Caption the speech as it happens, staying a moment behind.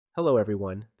Hello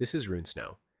everyone, this is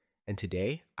RuneSnow, and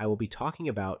today I will be talking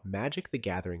about Magic the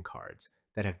Gathering cards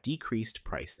that have decreased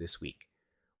price this week.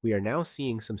 We are now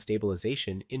seeing some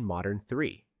stabilization in Modern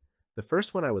 3. The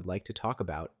first one I would like to talk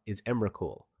about is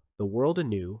Emrakul, the World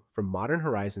Anew from Modern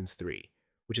Horizons 3,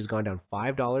 which has gone down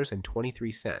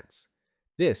 $5.23,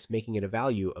 this making it a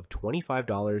value of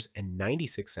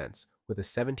 $25.96 with a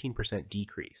 17%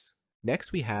 decrease.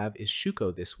 Next we have is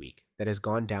Shuko this week that has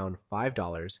gone down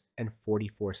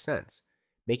 $5.44,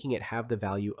 making it have the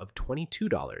value of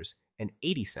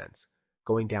 $22.80,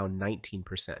 going down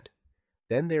 19%.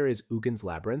 Then there is Ugin's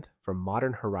Labyrinth from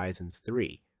Modern Horizons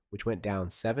 3, which went down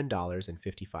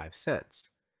 $7.55,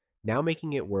 now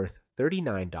making it worth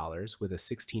 $39 with a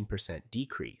 16%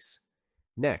 decrease.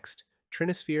 Next,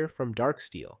 Trinisphere from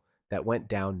Darksteel that went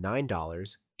down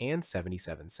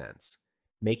 $9.77,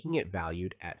 making it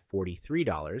valued at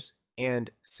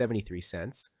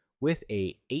 $43.73 with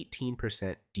a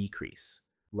 18% decrease.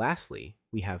 Lastly,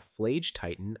 we have Flage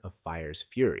Titan of Fire's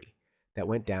Fury that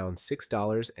went down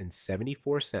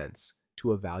 $6.74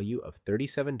 to a value of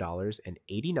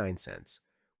 $37.89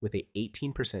 with a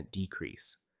 18%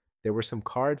 decrease. There were some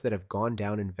cards that have gone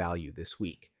down in value this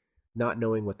week, not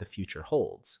knowing what the future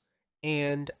holds.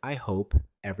 And I hope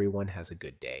everyone has a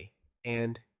good day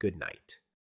and good night.